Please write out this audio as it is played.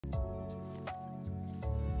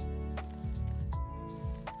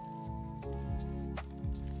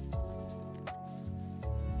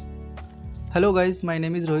Hello guys, my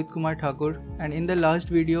name is Rohit Kumar Thakur, and in the last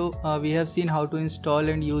video we have seen how to install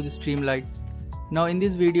and use Streamlit. Now in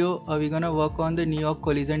this video we're gonna work on the New York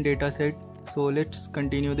collision dataset, so let's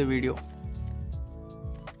continue the video.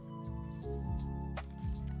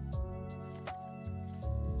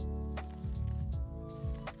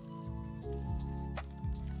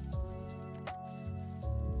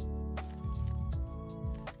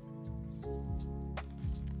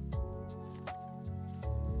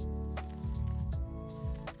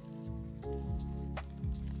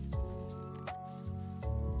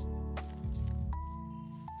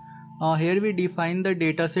 Here we define the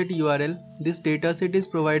dataset URL. This dataset is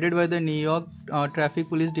provided by the New York Traffic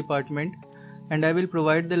Police Department, and I will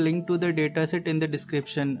provide the link to the dataset in the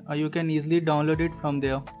description. You can easily download it from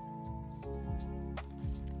there.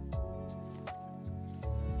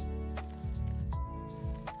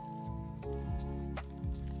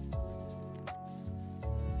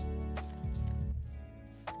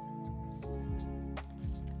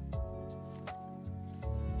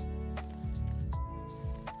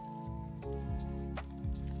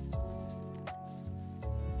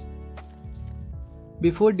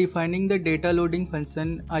 Before defining the data loading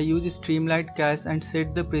function, I use Streamlit cache and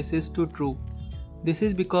set the presets to true. This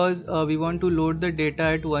is because we want to load the data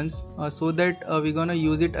at once so that we're gonna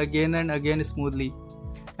use it again and again smoothly.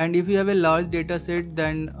 And if you have a large data set,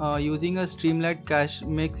 then using a Streamlit cache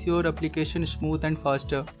makes your application smooth and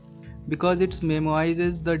faster because it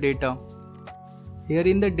memoizes the data. Here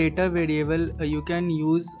in the data variable, you can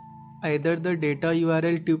use either the data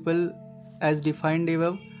URL tuple as defined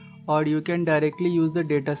above, or you can directly use the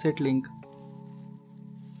dataset link.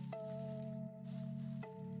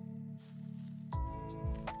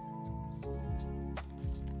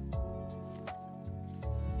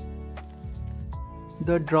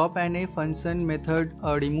 The drop_NA function method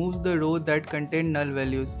removes the row that contain null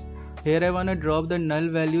values. Here I wanna drop the null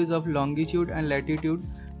values of longitude and latitude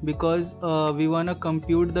because we wanna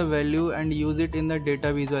compute the value and use it in the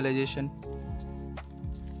data visualization.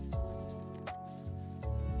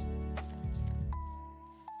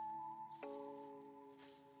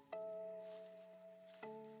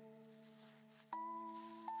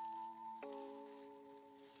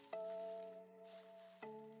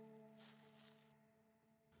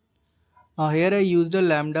 Here I used a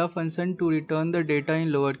lambda function to return the data in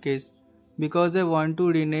lowercase because I want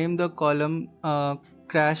to rename the column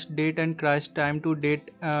crash date and crash time to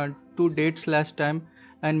date/time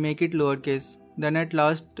and make it lowercase. Then at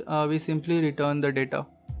last we simply return the data.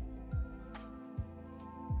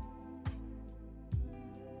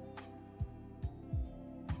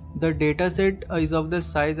 The dataset is of the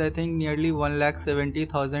size I think nearly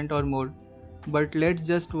 1,70,000 or more, but let's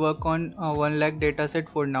just work on 1 lakh dataset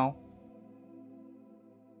for now.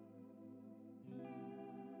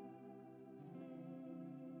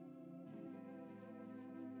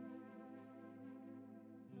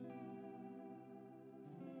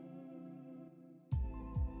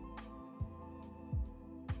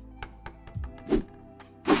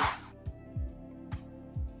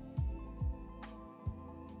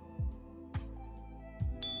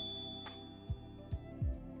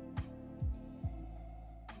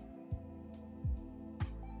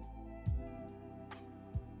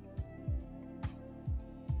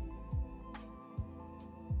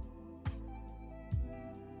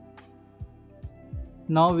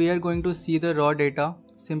 Now we are going to see the raw data.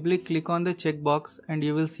 Simply click on the checkbox and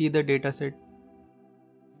you will see the dataset.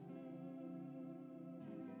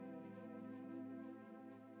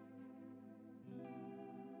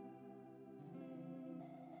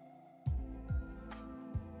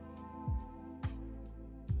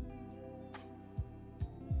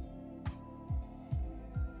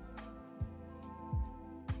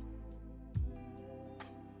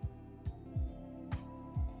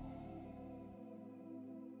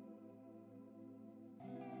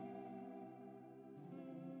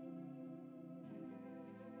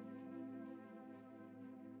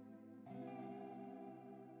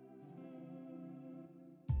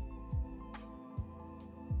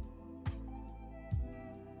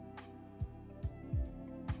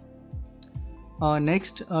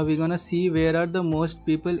 Next, we're gonna see where are the most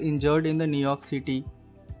people injured in the New York City.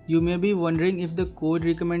 You may be wondering if the code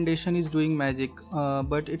recommendation is doing magic,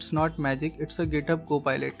 but it's not magic, it's a GitHub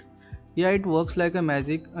Copilot. Yeah, it works like a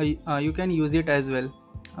magic. You can use it as well.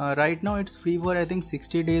 Right now it's free for I think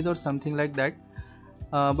 60 days or something like that.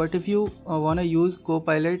 But if you wanna use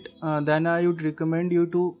Copilot, then I would recommend you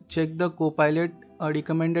to check the Copilot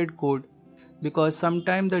recommended code, because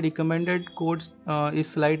sometimes the recommended codes is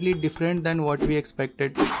slightly different than what we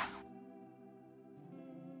expected.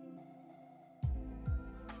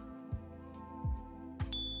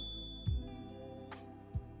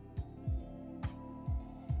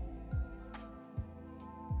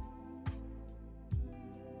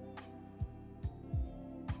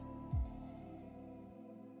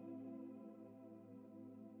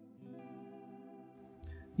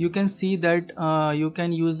 You can see that you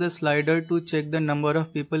can use the slider to check the number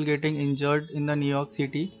of people getting injured in the New York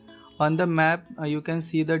City. On the map, you can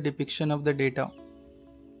see the depiction of the data.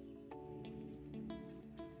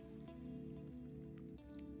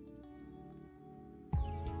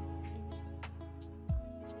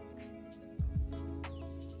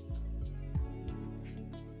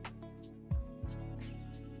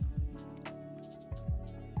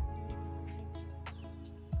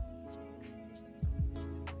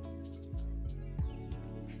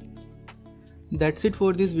 That's it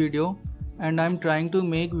for this video, and I'm trying to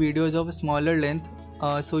make videos of a smaller length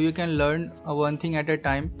so you can learn one thing at a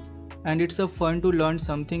time, and it's a fun to learn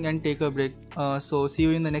something and take a break. So see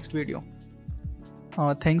you in the next video.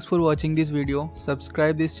 Thanks for watching this video.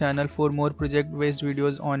 Subscribe this channel for more project based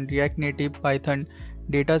videos on React Native, Python,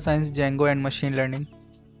 data science, Django and machine learning.